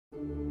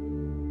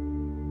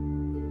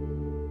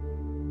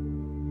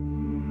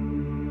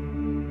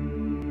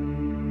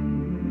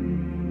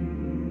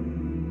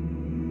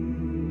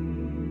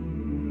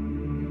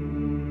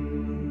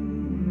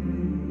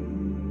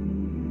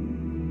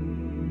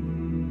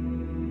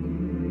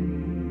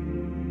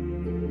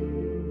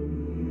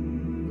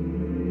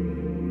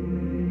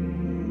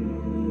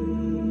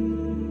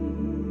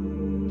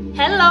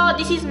Hello,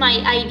 this is my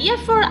idea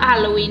for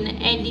Halloween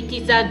and it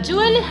is a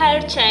jewel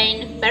hair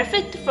chain,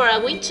 perfect for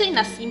a witch in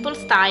a simple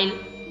style.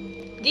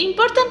 The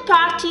important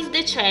part is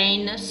the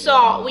chain,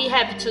 so we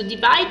have to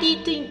divide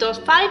it into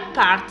 5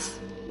 parts.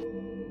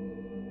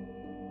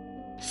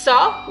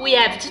 So we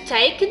have to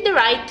take the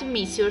right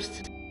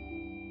measures.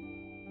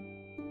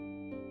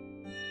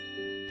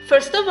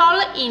 First of all,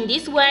 in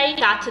this way,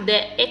 cut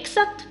the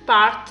exact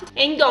part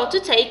and go to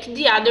take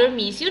the other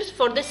measures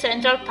for the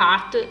central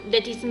part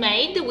that is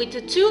made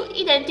with 2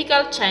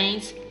 identical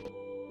chains.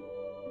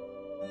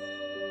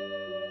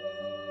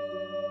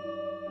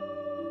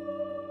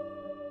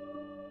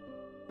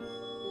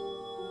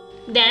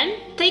 Then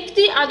take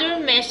the other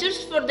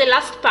measures for the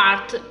last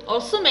part,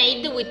 also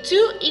made with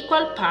 2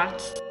 equal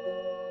parts.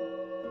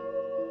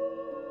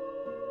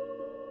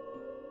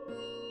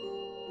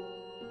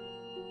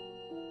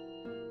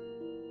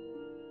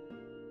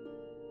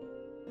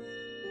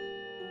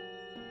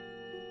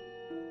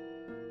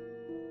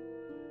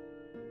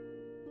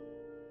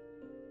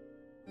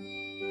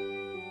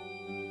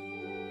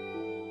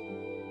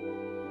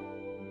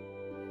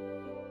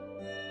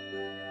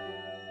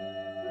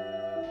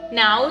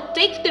 Now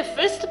take the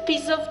first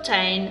piece of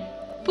chain,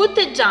 put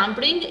a jump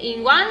ring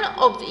in one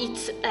of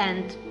its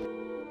ends,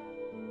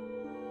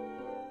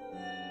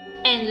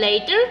 and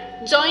later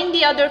join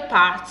the other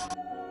parts.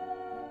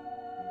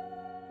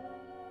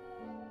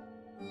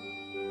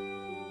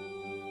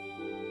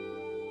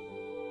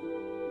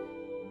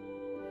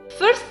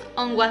 First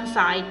on one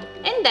side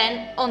and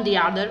then on the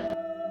other.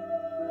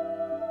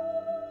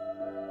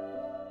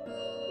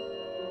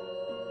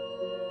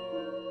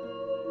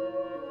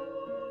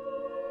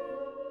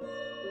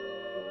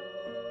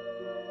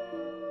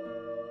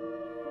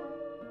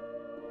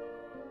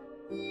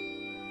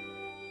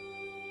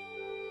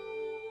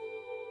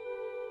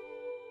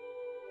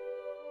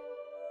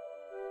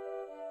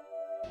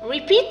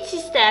 Repeat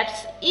these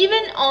steps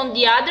even on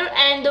the other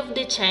end of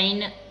the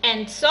chain,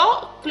 and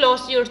so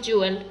close your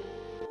jewel.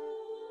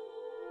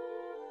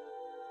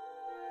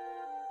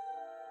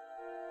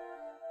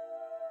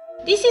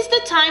 This is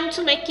the time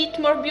to make it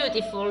more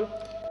beautiful.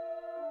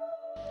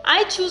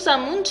 I choose a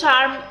moon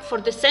charm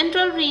for the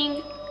central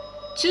ring,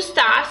 2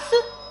 stars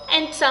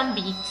and some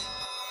beads.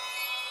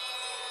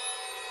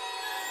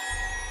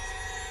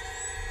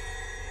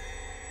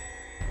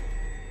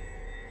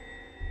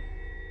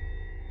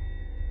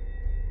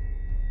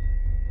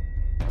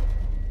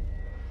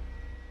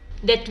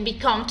 That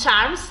become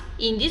charms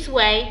in this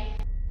way.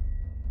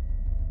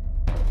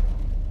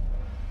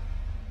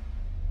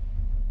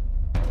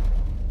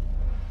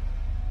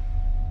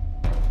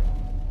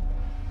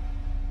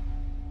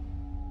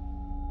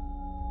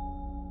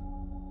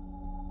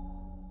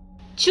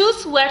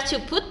 Choose where to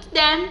put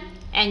them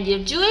and your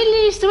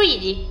jewelry is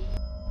ready.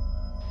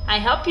 I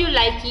hope you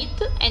like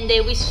it and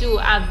I wish you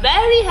a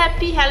very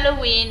happy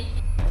Halloween.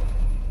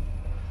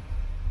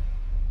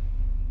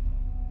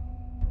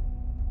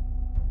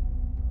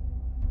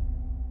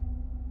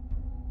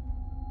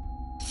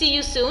 See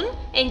you soon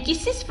and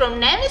kisses from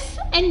Neves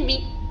and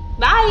me.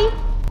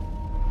 Bye!